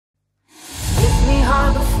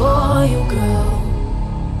before you go.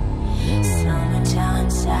 Summertime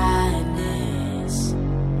sadness.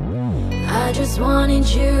 I just wanted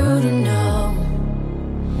you to know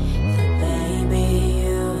that baby,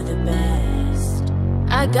 you're the best.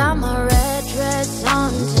 I got my red dress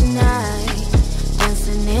on tonight,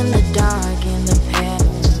 dancing in the dark in the pale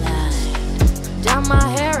light. Done my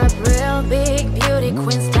hair up real big, beauty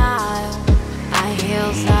queen style. High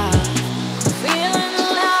heels up, feeling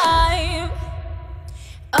alive.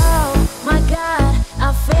 Oh my God,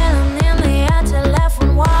 I feel him in the air to left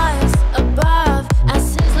and wires above. I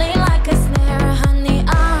sizzling like a snare, honey,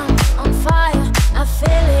 I'm on fire. I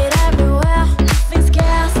feel it everywhere, nothing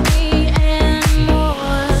scares me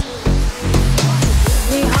anymore. Give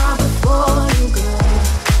me heart before you go.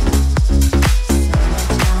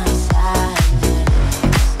 Summertime sadness.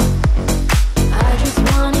 I just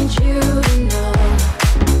wanted you to know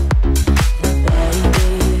that baby,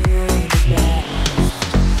 you're the best.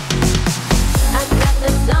 I got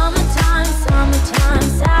the summertime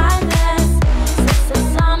sadness. It's the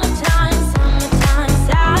summertime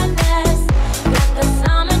sadness. Got the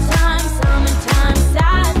summertime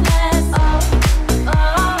sadness. Oh,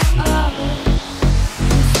 oh, oh.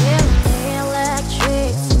 Feeling the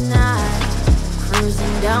electric tonight.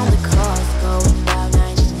 Cruising down the coast, going about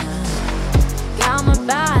 99. Got my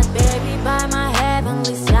bad baby by my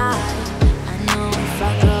heavenly side. I know if I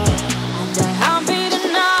go, I'll die happy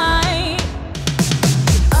tonight.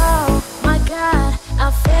 Oh my God, I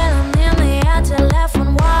feel him in the air to left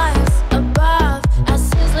and wires above. I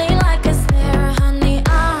sizzling like a snare, honey,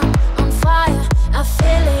 I'm on fire. I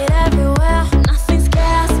feel it everywhere, nothing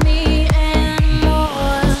scares me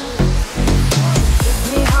anymore. Give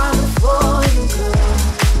me heart before you go.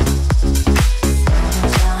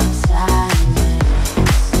 Summertime sadness.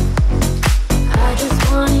 I just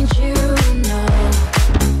wanted you to know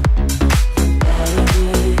that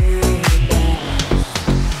baby, you're the best.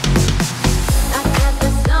 I got the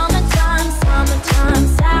summertime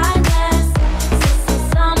sadness. It's the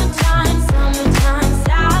summertime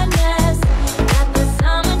sadness. Got the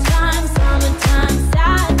summertime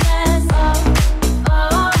sadness. Oh,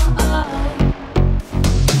 oh, oh.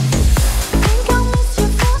 Think I'll miss you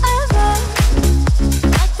forever.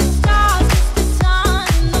 Like the stars miss the sun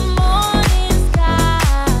in the morning sky.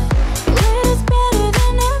 Lit is better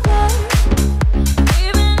than ever.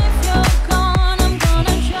 Even if you're gone, I'm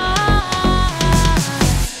gonna try.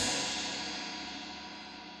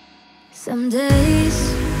 Some days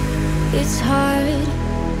it's hard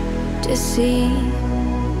to see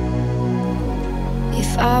if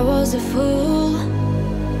I was a fool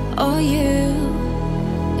or you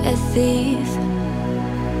a thief.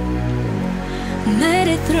 Made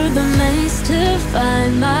it through the maze to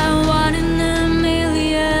find my one in a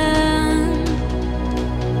million.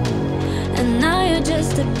 And now you're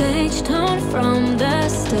just a page torn from the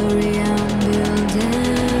story I'm building.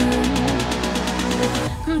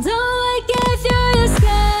 Don't I give you your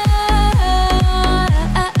sky?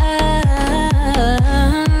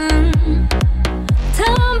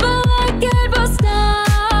 Tumble like it was down.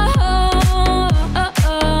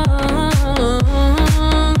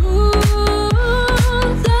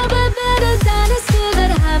 Thought we built a dynasty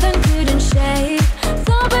that heaven couldn't shake.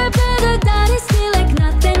 Thought we built a dynasty like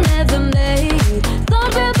nothing ever made.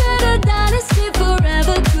 Thought we built a dynasty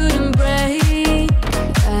forever couldn't break.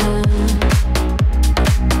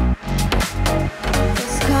 The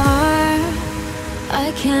scar I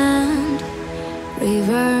can't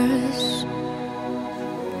reverse.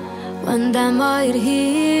 When that more it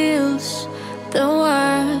heals, the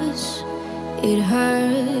worse it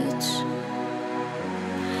hurts.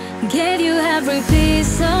 Gave you every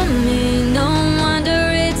piece of me, no wonder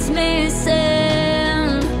it's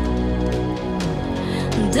missing.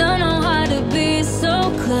 Don't know how to be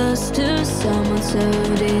so close to someone so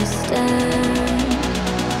distant.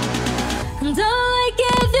 Don't I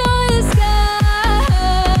give you a sky?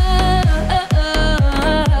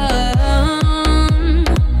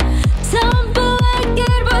 Tumble like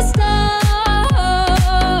it was down.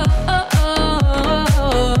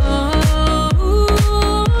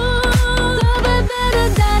 Thought we built a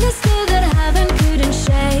dynasty that heaven couldn't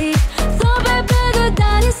shake. Thought we built a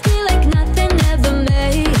dynasty like nothing ever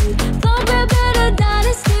made. Thought we built a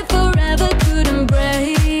dynasty forever couldn't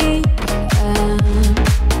break.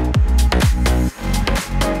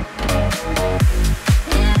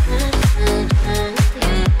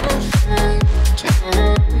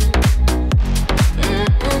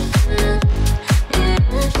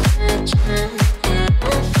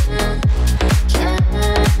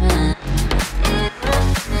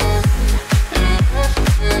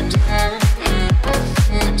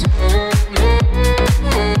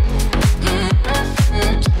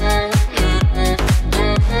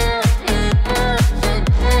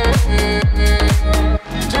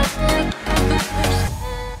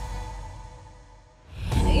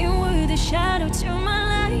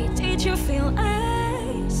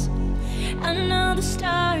 another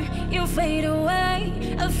star, you fade away.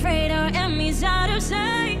 Afraid our enemies out of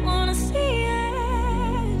sight. Wanna see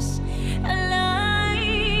us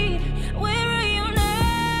alive. Where are you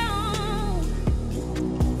now?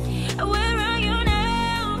 Where are you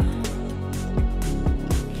now?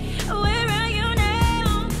 Where are you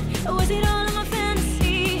now? Was it all in my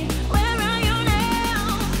fantasy? Where are you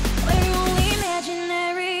now? We're only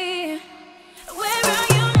imaginary. Where are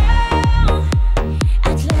you now?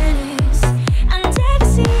 Atlantis, under the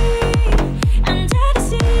sea, under the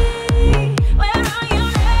sea. Where are you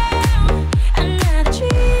now? Another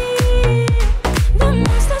tree. The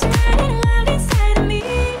monster's running wild inside of me.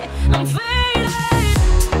 I'm faded.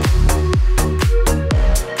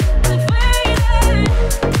 I'm faded.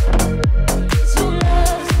 So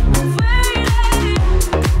lost. I'm faded.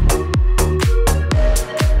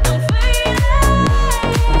 I'm faded.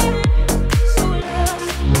 So lost.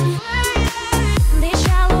 I'm faded. These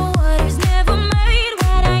shallow waters never made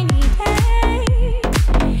what I needed.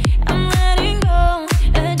 I'm letting go,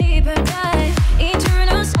 a deeper dive,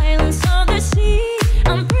 eternal silence of the sea.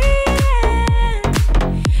 I'm breathing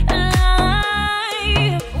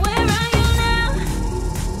alive. Where are you now?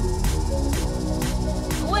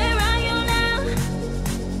 Where are you now?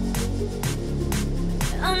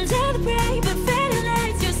 Under the bright but fading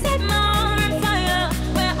lights, you set my heart on fire.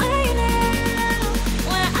 Where are you now?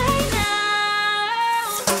 Where are you now?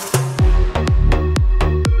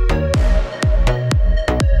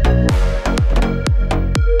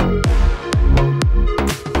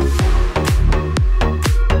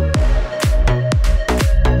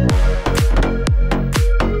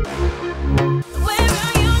 Where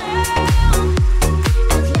are you now?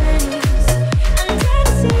 Atlantis, under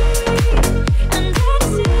the sea, under the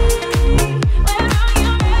sea. Where are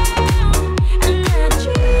you now? Another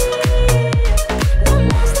tree. The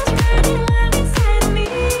monster's running wild inside of me.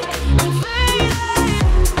 I'm faded.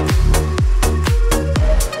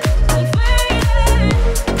 I'm faded.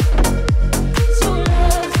 So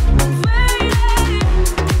lost. I'm faded.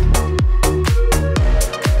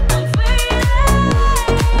 I'm faded.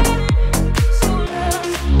 So lost.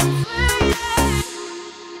 I'm faded.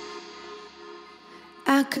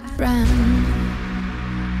 I could run,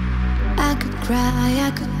 I could cry,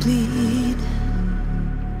 I could bleed.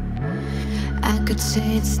 I could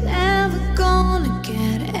say it's never gonna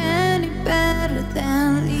get any better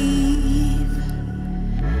than leave.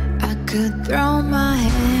 I could throw my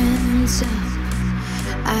hands up,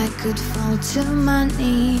 I could fall to my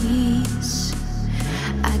knees.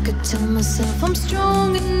 I could tell myself I'm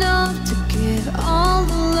strong enough to give all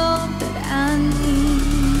the love that I need.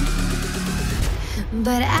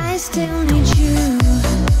 But I still need you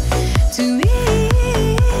to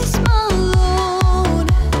ease my load.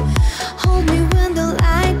 Hold me when the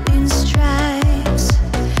lightning strikes.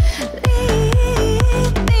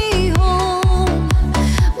 Lead me home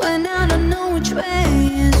when I don't know which way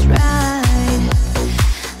is right.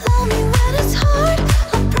 Love me when it's hard.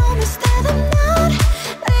 I promise that I'm not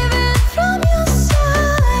leaving from your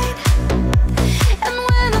side. And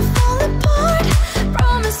when I fall apart,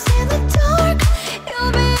 promise in the dark,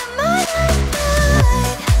 you'll be my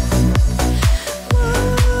lifeline.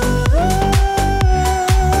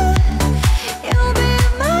 You'll be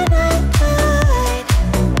my lifeline.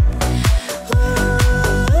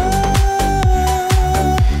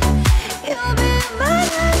 You'll be my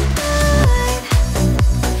lifeline.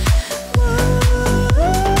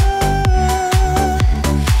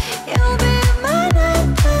 You'll be my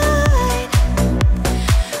lifeline.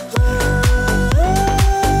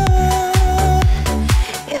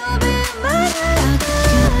 You'll be my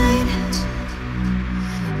lifeline.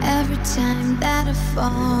 Every time that I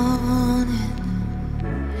fall in,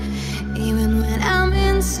 even when I'm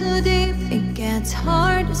in so deep, it gets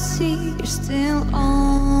hard to see you're still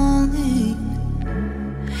on it.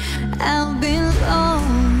 I've been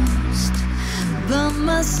lost by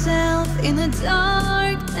myself in the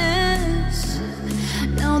darkness.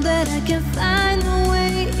 Know that I can find a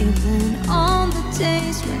way, even on the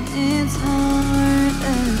days when it's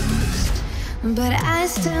hardest. But I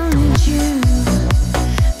still need you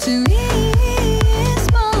to ease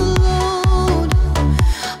my load.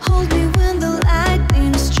 Hold me when the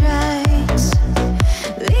lightning strikes.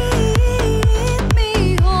 Lead me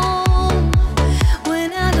home when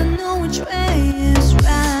I don't know which way is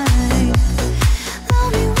right.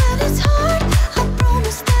 Love me when it's hard. I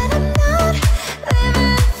promise that I'm not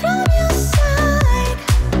leaving from your side.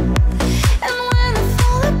 And when I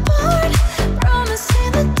fall apart, promise in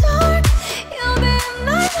the dark, you'll be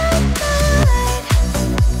my lifeline.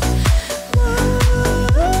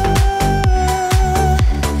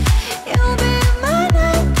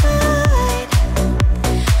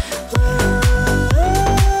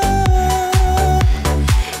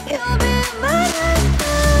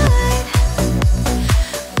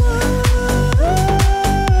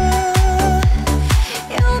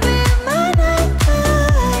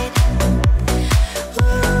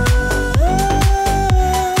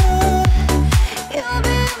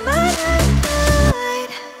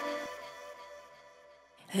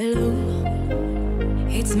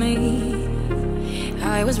 with me.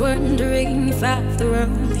 I was wondering if after all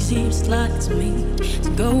these years I'd like to meet, to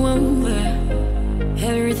go over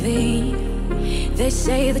everything. They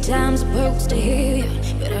say the time's supposed to heal you,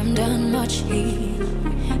 but I'm done much here.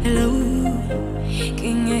 Hello,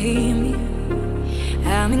 can you hear me?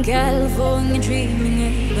 I'm in California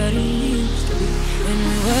dreaming about who we used to be when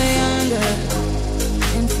we were younger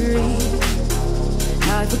and free.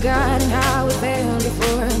 I've forgotten how it felt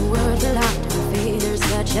before the world allowed to be. There's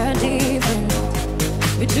such a difference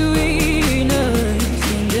between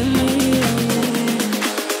us and the millions.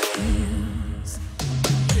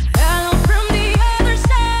 Hello from the other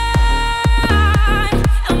side.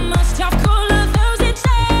 I must have cooler those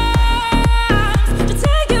times to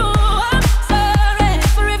tell you I'm sorry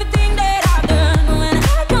for everything that I've done. When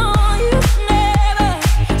I know you never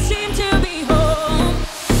seem to be home.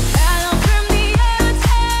 Hello from the other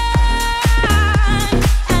side.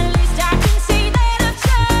 At least I can see that I've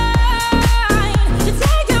tried to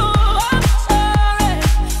tell you I'm sorry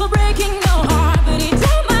for breaking your heart, but it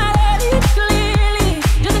don't matter. It clearly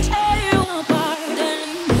doesn't tear you apart.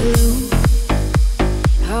 Hello,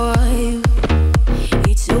 how are you?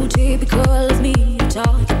 It's so typical of me to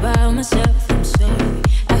talk about myself. I'm sorry.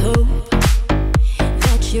 I hope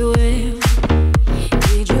that you will.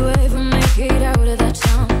 Did you ever make it out of that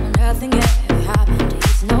town when nothing ever happened?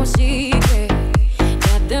 It's no secret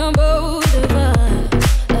that the both of us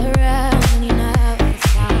are running out of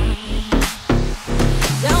time.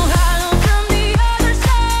 So hello from the other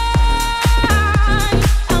side.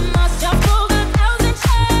 I must have called 1,000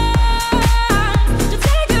 times to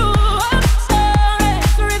tell you I'm sorry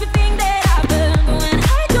for everything that I've done. But when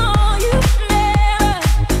I know you never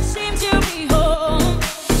seem to be home.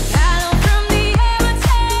 Hello from the other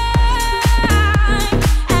side.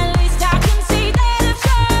 At least I can see that I've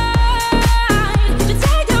tried to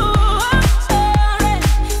tell you I'm sorry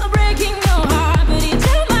for breaking your heart, but it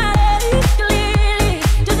don't matter. It clearly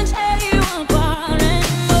doesn't tear you apart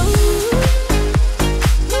anymore.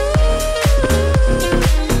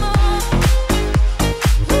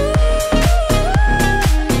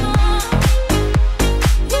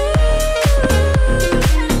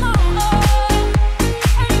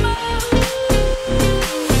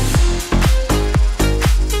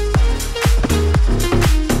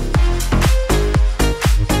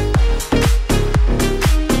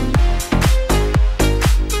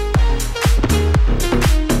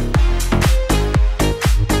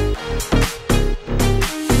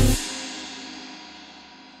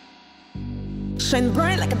 Shine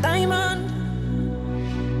bright like a diamond.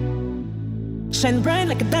 Shine bright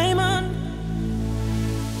like a diamond.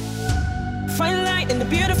 Find light in the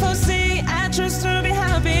beautiful sea. I choose to be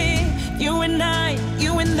happy. You and I,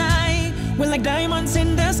 we're like diamonds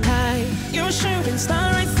in the sky. You're a shooting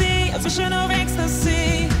star I see, a vision of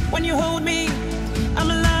ecstasy. When you hold me, I'm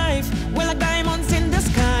alive. We're like diamonds in the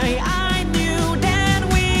sky. I knew that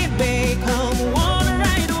we'd become one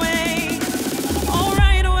right away. Oh,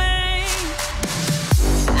 right away.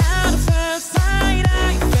 At first sight,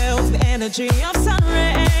 I felt the energy of sun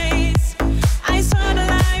rays. I saw the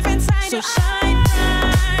life inside your eyes. Shine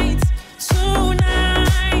bright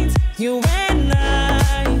tonight, you and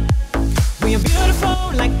I. We are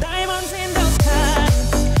beautiful like diamonds in the sky.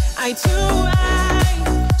 Eye to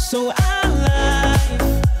eye, so alive.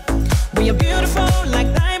 We are beautiful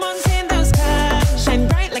like diamonds in the sky. Shine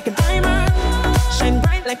bright like a diamond. Shine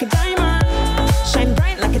bright like a diamond. Shine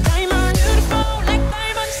bright like a diamond. Beautiful like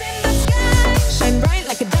diamonds in the sky. Shine bright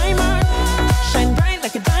like a diamond. Shine bright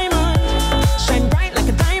like a diamond. Shine bright like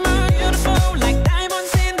a diamond. Beautiful like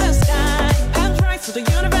diamonds in the sky. And rise to the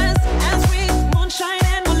universe as we moonshine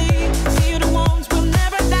and believe. See the wounds will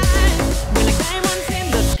never die. We're like diamonds in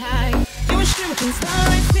the sky. You're a shooting star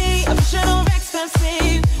I see, a vision of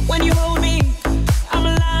ecstasy. When you hold me, I'm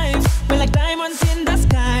alive. We're like diamonds in the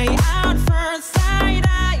sky. At first sight,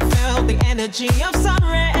 I felt the energy of sun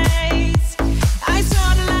rays. I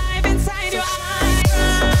saw the light inside your eyes.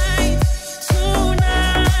 Right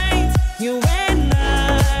tonight, you and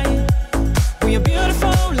I. We are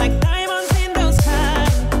beautiful like diamonds in the sky.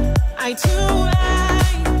 Eye to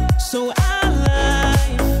eye, so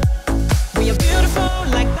alive. We are beautiful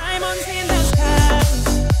like diamonds in the sky.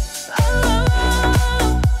 Oh,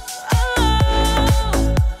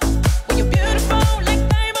 we are beautiful like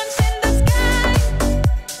diamonds in the sky.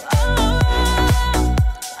 Oh,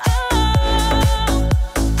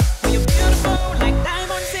 we are beautiful like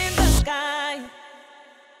diamonds in the sky.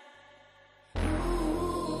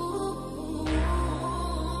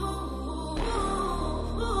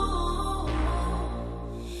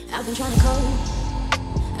 I've been trying to cope.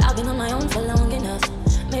 I've been on my own for long enough.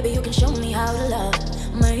 Maybe maybe you can show me how to love.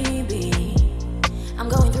 Maybe I'm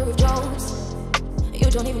going through withdrawals. You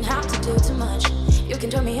don't even have to do too much. You can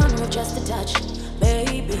turn me on with just a touch,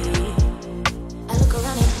 baby. I look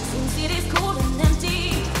around and seems it is cold and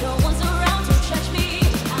empty. No one's around to touch me.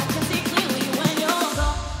 I can see clearly when you're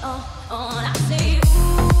gone. I say,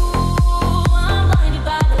 ooh, I'm blinded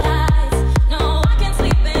by the lights. No, I can't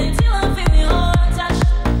sleep until I feel your touch.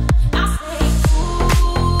 I say,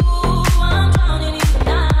 ooh, I'm drowning in the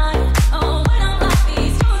night. Oh, when I'm like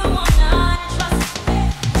this, you're the one I trust.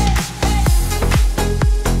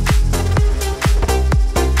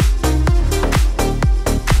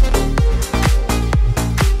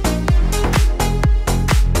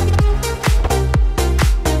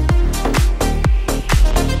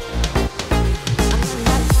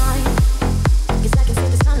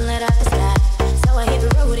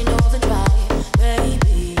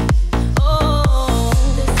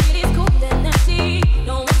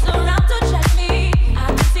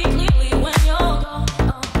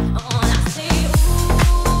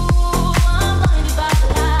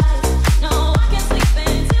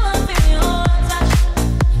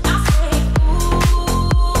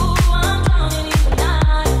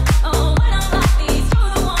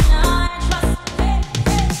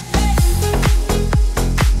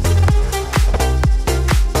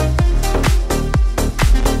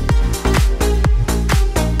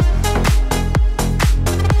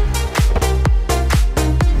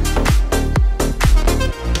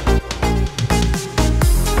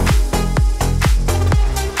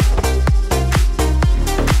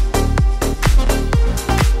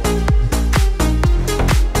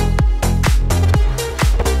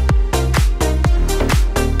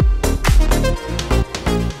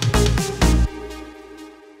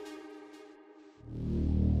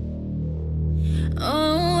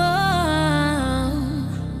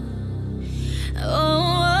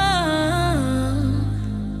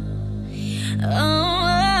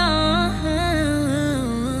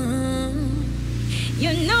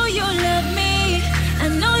 You know you love me, I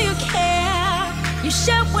know you care. You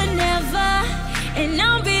shout whenever, and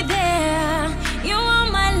I'll be there. You are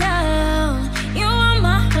my love, you are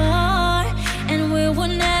my heart, and we will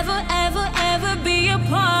never, ever, ever be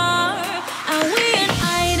apart. Are we an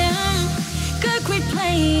item? Good, quit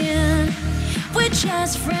playing. We're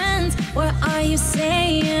just friends, what are you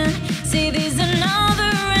saying? See, there's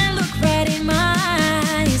another and look right in my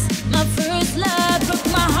eyes. My first love broke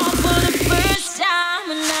my heart for the first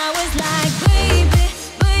time, and I was like, baby,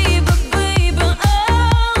 baby, baby,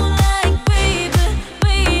 oh, like baby,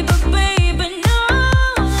 baby, baby, no,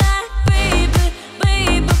 like baby,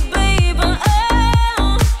 baby, baby,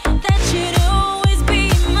 oh, that should always be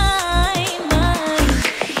mine, mine.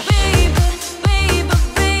 Baby, baby,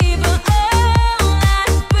 baby, oh,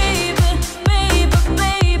 like baby, baby,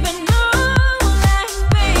 baby, no, like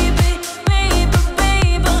baby, baby,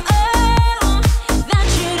 baby, oh, that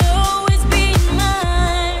should always be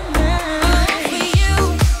mine, mine. For you,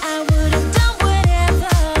 I would have done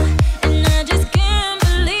whatever, and I just can't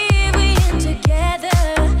believe we ain't together.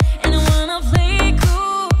 And I wanna play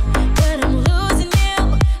cool, but I'm losing you.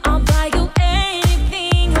 I'll buy you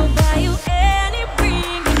anything, I'll buy you any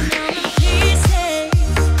ring, and I'm in pieces.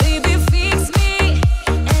 Baby, fix me,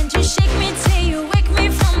 and just shake me till you wake me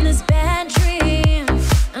from this bad dream.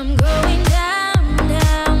 I'm going down,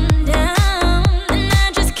 down, down, and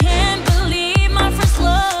I just can't believe my first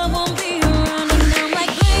love won't be around. And I'm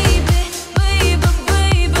like, baby, baby,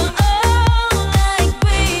 baby, oh, like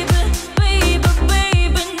baby, baby,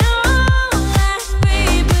 baby, no, like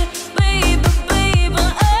baby, baby, baby,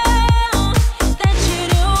 oh, that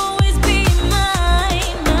should always be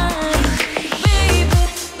mine, mine. Baby,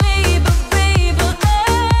 baby, baby,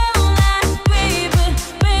 oh, like baby,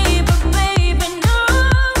 baby, baby, no,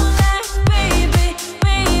 like baby,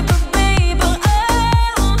 baby, baby,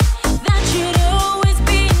 oh, that should always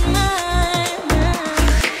be mine, mine.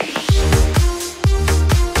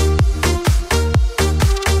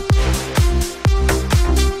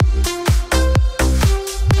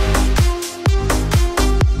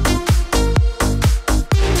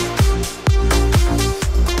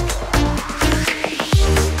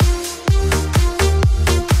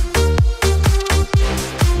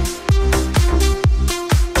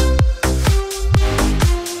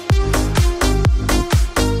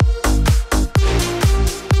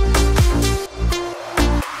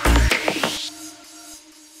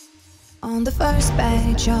 On the first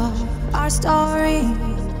page of our story,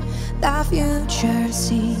 the future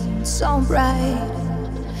seemed so bright.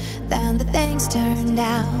 Then the things turned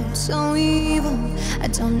out so evil. I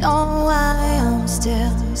don't know why I'm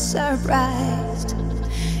still surprised.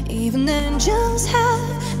 Even angels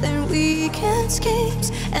have their weekend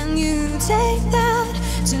escapes, and you take that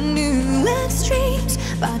to new extremes.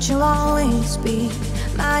 But you'll always be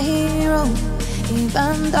my hero,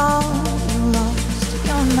 even though you lost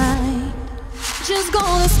your mind. Just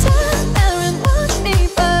gonna stand there and watch me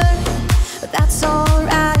burn, but that's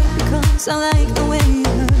alright because I like the way it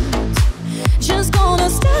hurts. Just gonna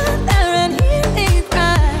stand there and hear me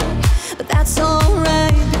cry, but that's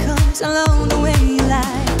alright because I love the way you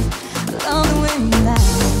lie. I love the way you lie.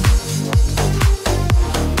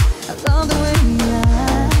 I love the way you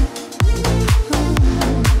lie.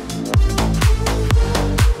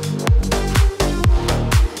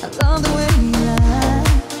 I love the way you lie.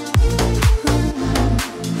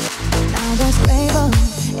 Now there's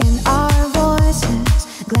labels in our voices,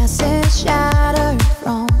 glasses shattered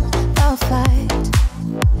from the fight.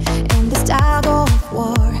 In this tug of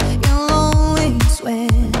war, you'll always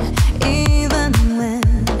win, even when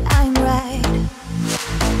I'm right.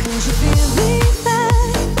 'Cause you feel the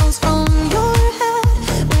falls from your head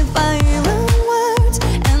with violent words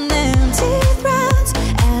and empty threats.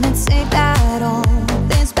 And it's safe that all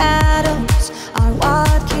these battles are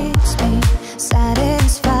what keeps me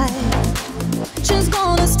satisfied. Just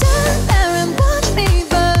gonna stand there and watch me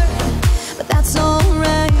burn, but that's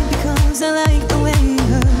alright because I like the way it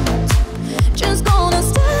hurts. Just gonna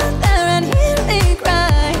stand there and hear me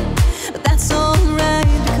cry, but that's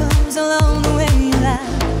alright because I love the way you lie.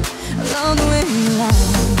 I love the way you lie.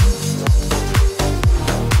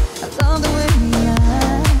 I love the way you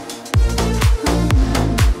lie.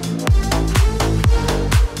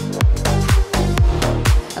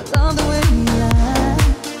 I love the way you lie.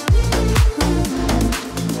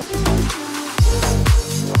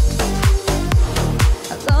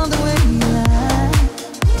 I love the way you lie.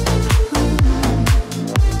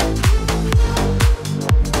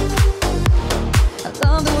 I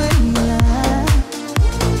love the way you lie.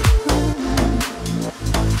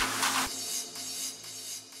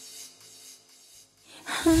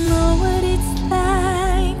 I know what it's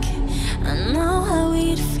like. I know how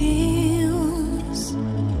it feels.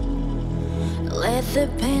 Let the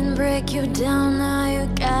pain break you down. Now you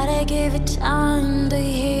gotta give it time to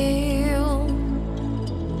heal.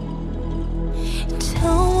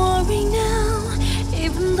 Don't worry now,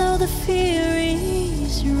 even though the fear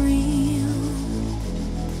is real.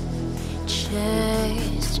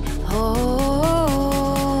 Just hold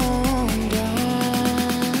on.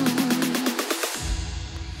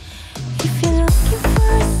 If you're looking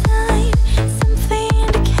for a sign, something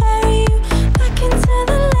to carry you back into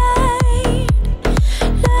the light,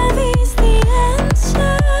 love is the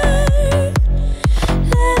answer.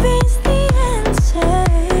 Love is the answer.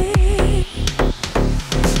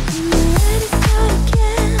 When you're ready to start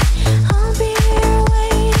again, I'll be here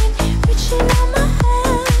waiting, reaching out my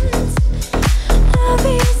hands. Love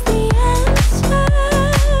is the answer.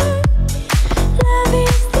 Love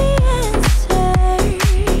is the answer.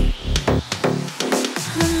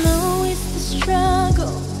 I know it's the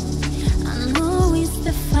struggle, I know it's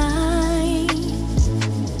the fight.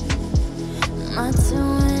 Not to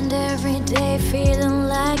end every day feeling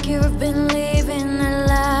like you've been living a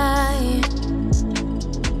lie.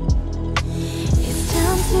 It's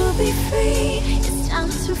time to be free, it's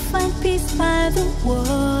time to find peace by the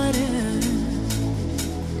water.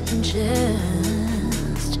 And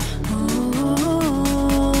just hold on.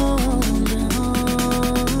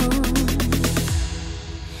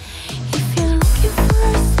 If you're looking for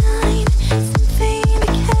a sign, something to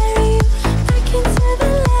carry you back into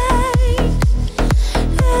the light,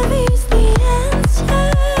 love is the answer.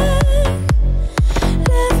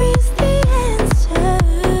 Love is the answer.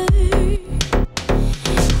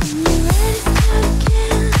 When you're ready to start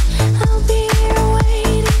again, I'll be here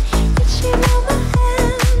waiting, reaching out my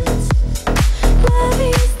hands.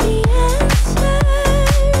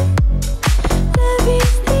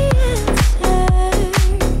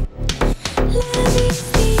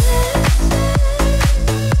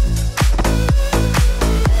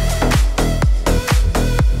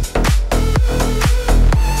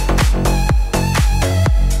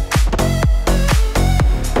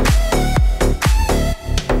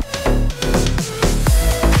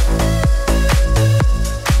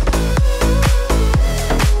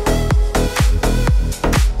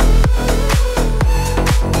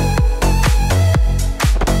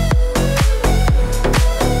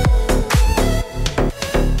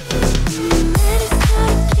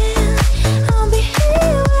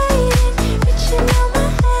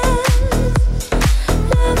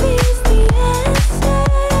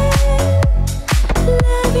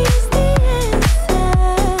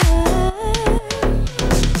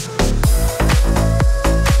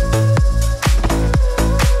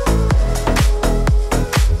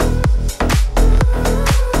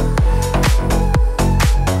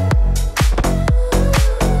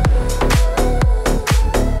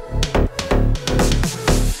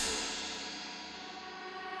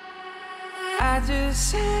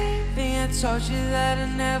 I told you that I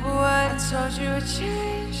never would. I told you I'd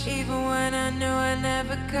change, even when I knew I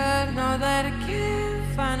never could. Know that I can't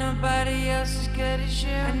find nobody else as good as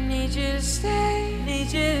you. I need you to stay,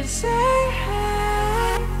 need you to stay.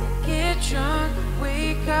 Get drunk,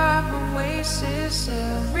 wake up and wasted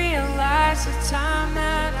still. Realize the time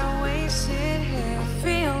that I wasted here. I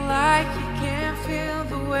feel like you can't feel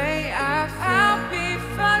the way I feel. I'll be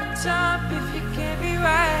fucked up if you can't be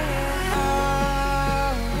right here.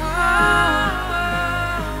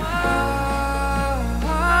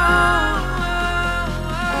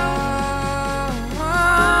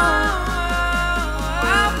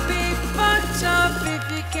 I'll be fucked up if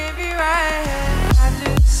you can't be right here. I do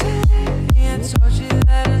the same thing. I told you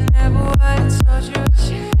that I never would. I told you I'd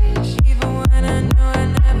change, even when I knew I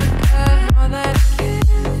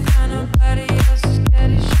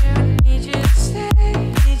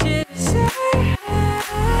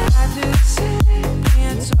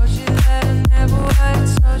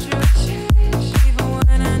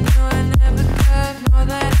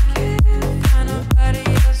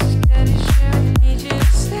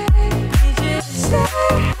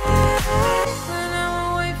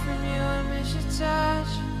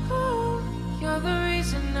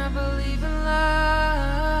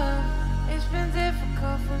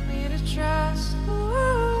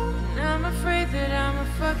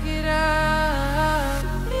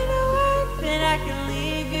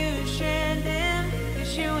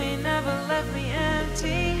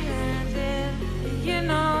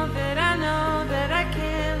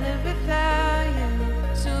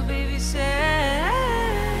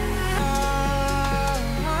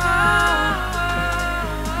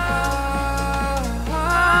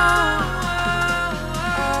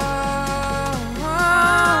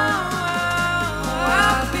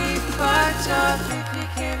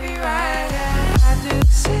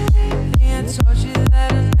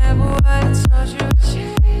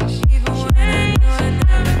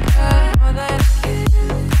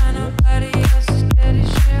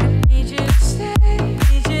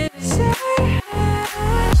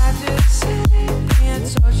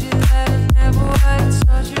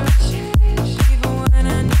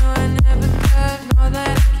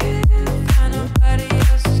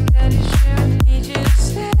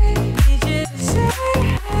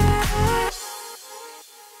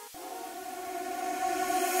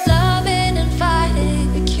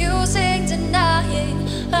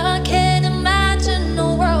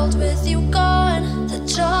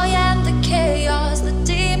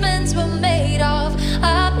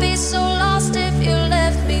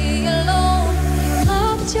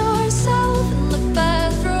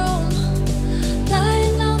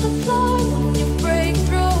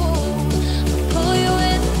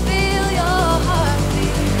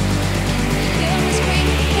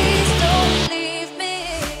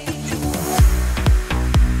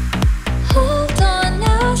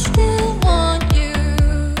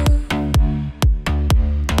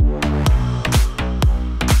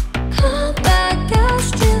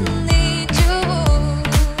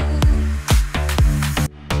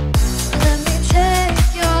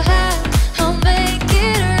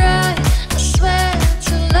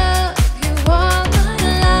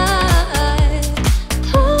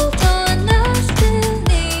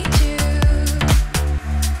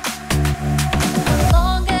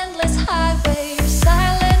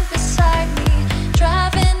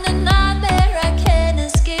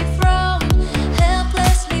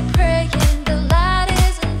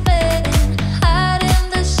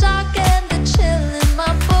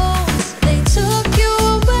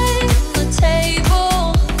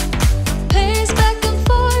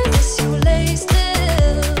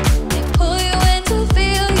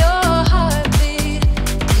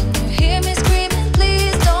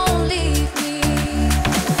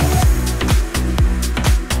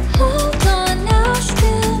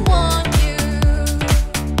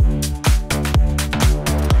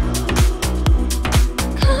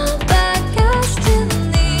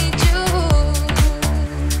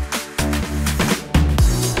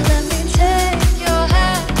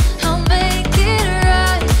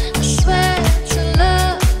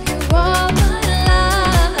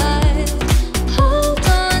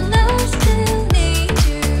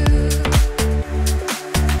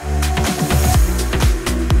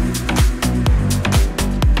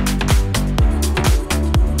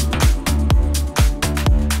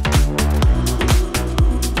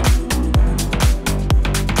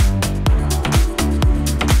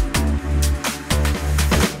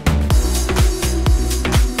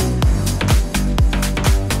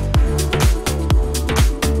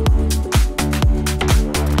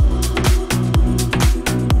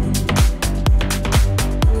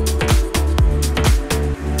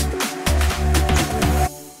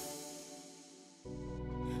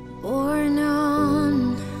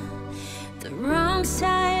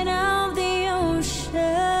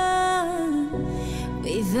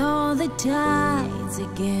all the tides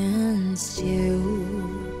against you.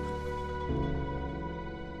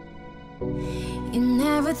 You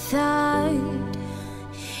never thought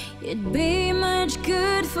you'd be much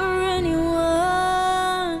good for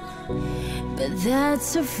anyone, but that's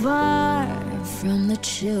so far from the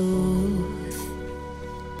truth.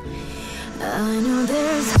 I know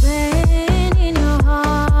there's pain in your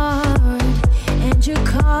heart, and you're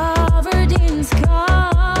covered in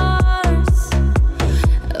scars.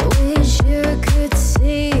 I wish you could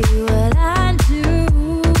see what I do,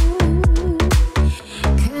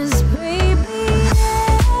 'cause baby,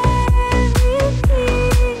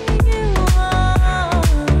 everything you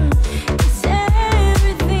want is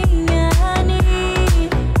everything I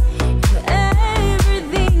need. You're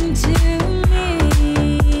everything to me,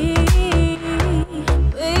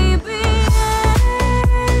 baby.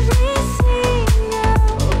 Every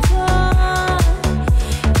single part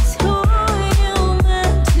is who you're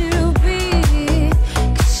meant to be,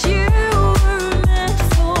 'cause you were meant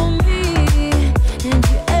for me, and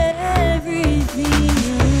you're everything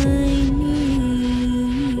I need.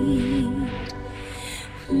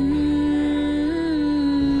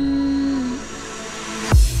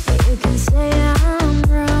 You can say I'm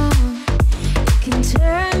wrong, you can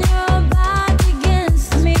turn your back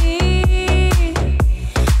against me,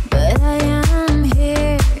 but I am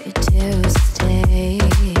here to stay.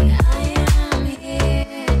 I am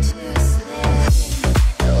here to stay.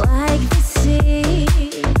 Like the sea,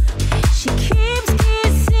 she keeps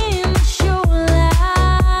kissing the shoreline,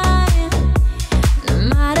 no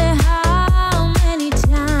matter how many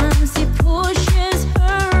times he pushes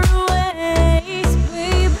her away.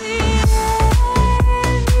 Baby,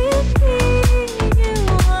 everything you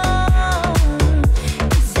want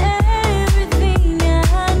is everything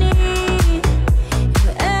I need.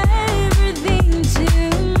 You're everything to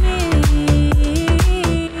me,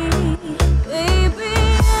 baby.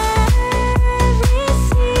 Every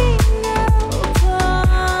single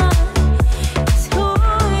part is who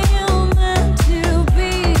you're meant to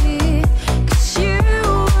be, 'cause you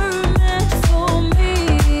were meant for me,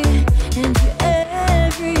 and you're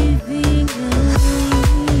everything I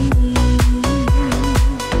need.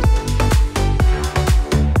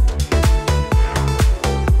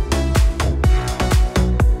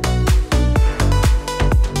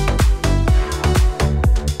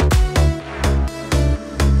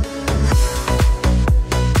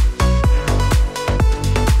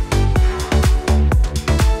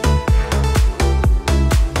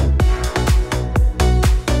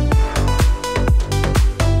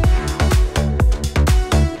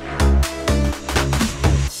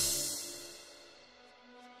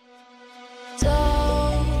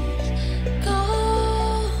 Don't go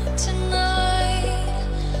tonight.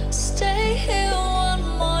 Stay here one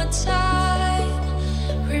more time.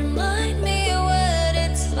 Remind me what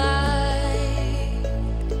it's like,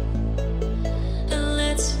 and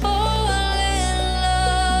let's fall in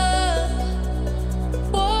love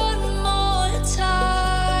one more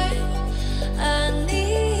time. I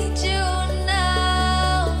need you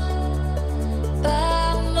now by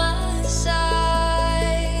my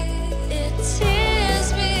side. It tears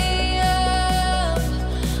me up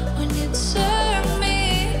when you turn me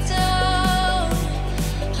down.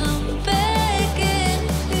 I'm begging,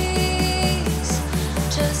 please,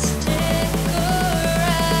 just stick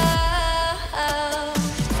around.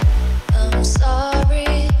 I'm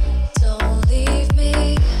sorry, don't leave me.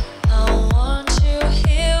 I want you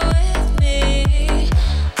here with me.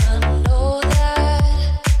 I know that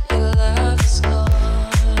your love is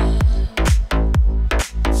gone.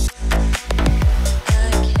 I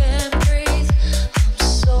can't breathe, I'm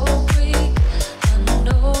so weak. I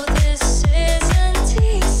know this isn't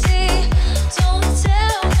easy. Don't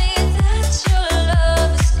tell me that your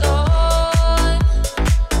love is gone.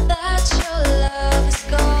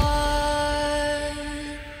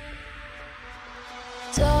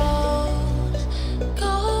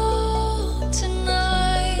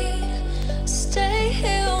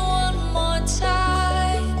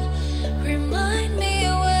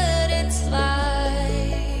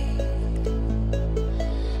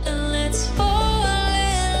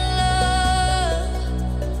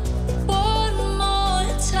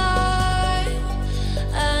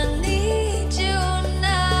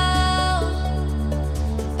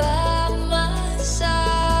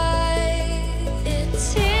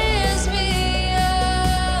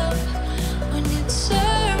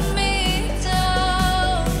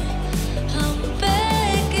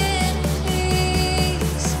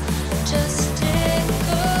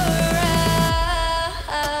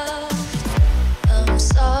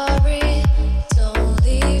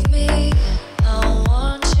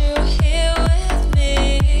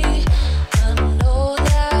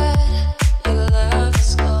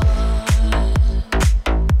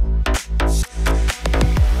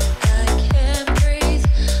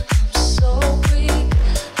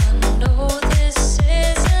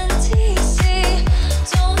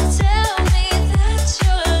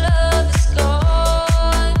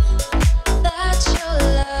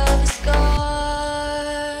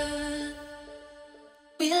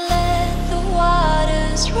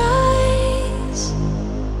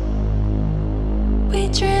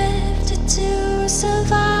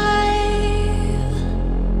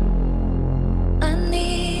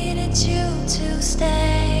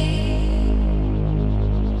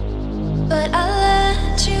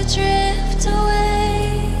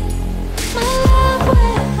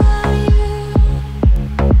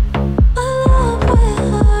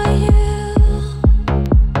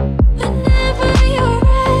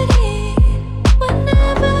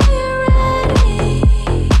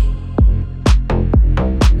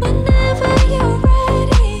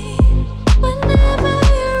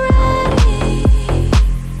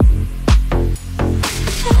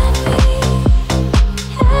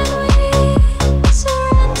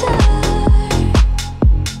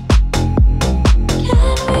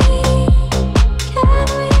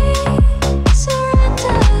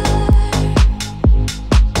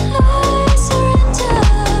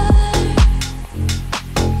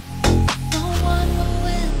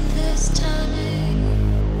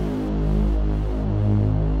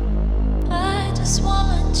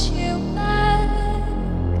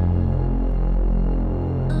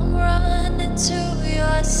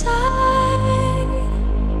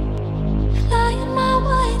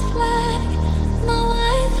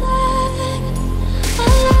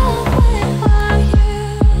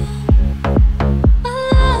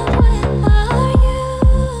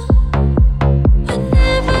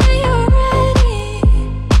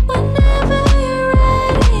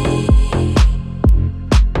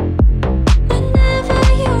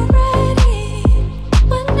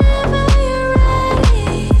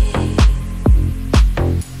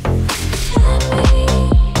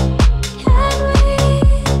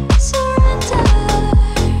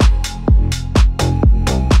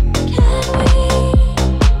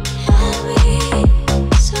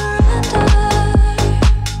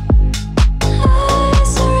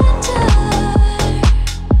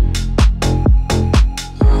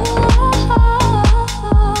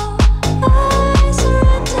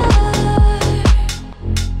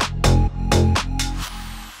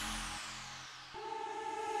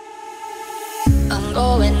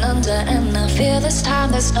 this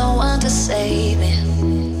time there's no one to save me.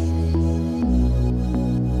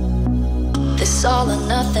 This all or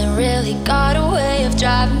nothing really got a way of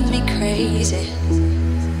driving me crazy.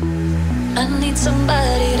 I need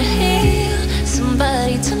somebody to heal,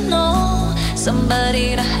 somebody to know,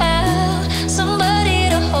 somebody to have, somebody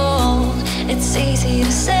to hold. It's easy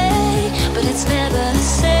to say, but it's never the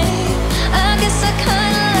same. I guess I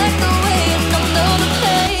kinda like the way you numb all the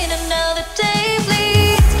pain. And now the day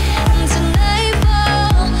bleeds into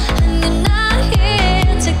nightfall, and you're not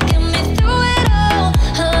here to get me through it all.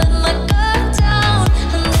 I let my guard down,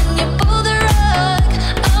 and then you pulled the rug.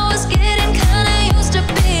 I was getting kinda used to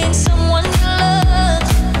being someone you loved.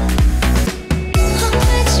 I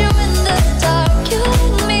met you in the dark, you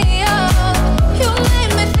lit me up. You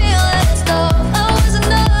made me feel as though I was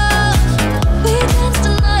enough. We danced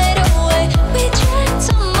the night away, we drank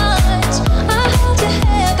too much. I held your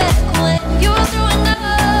hair back when you were throwing up.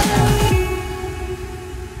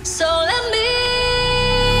 So let me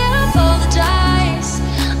apologize.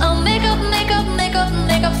 I'll make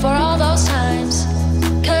up for all those times.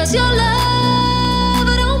 'Cause your love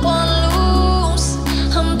I don't wanna lose.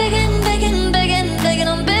 I'm begging,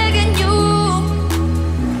 I'm begging you.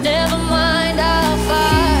 Never mind, I'll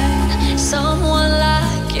find someone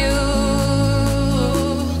like you.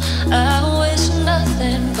 I wish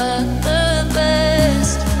nothing but the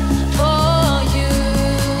best for you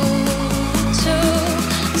too.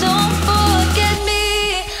 Don't forget me,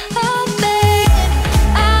 oh man.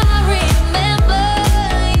 I remember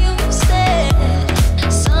you said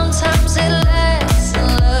sometimes it lasts in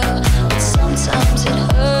love, but sometimes it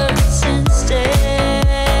hurts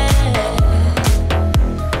instead.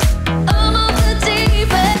 I'm off the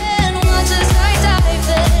deep end, watch as I dive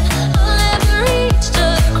in. I'll never reach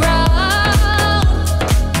the ground.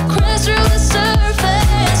 Crash through the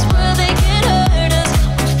surface where they can hurt us.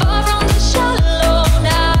 We're far from the shallow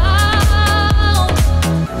now.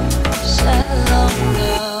 Shallow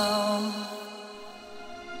now.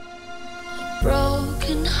 A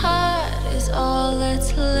broken heart is all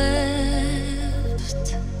that's left.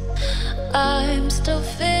 I'm still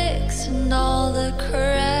fixing all the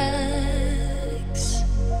cracks.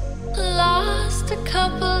 Lost a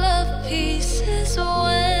couple of pieces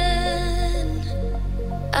when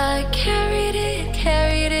I carried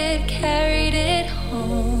it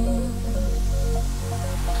home.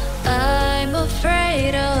 I'm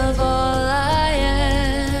afraid of all I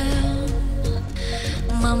am.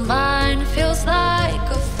 My mind feels like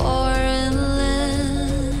a foreign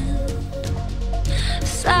land.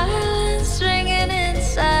 Silence ringing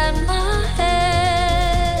inside my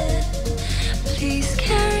head. Please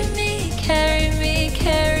carry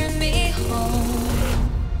me home.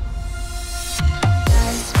 I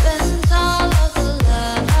spent all of the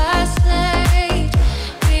love I saved.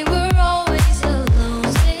 We were always a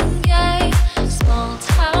losing game. Small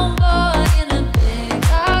town boy in a big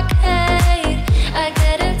arcade. I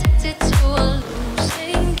get addicted to a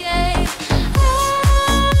losing game.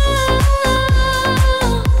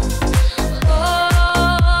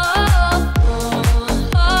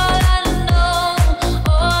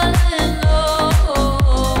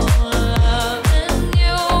 Loving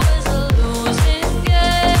you is a losing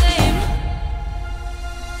game.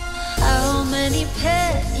 How many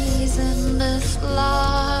pennies in this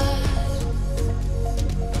life?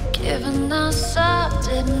 Giving us up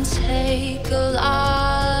didn't take a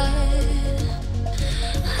lot.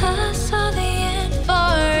 I saw the end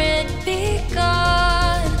for it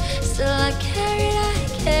begun. Still I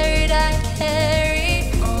carried on.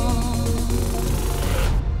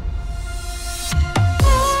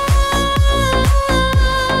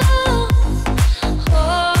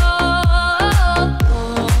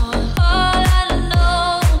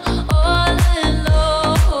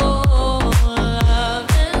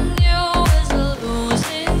 Loving you is a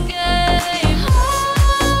losing game.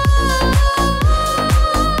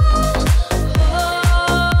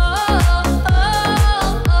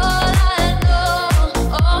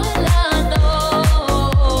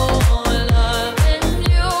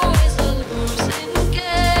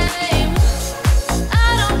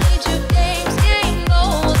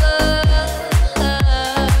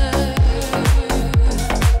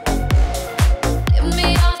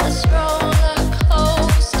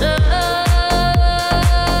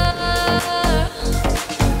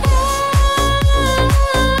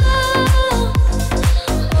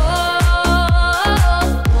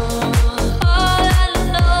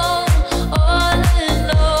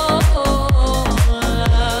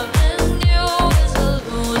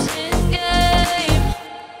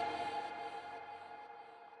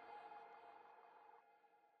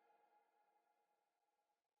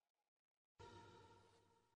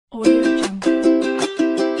 Audio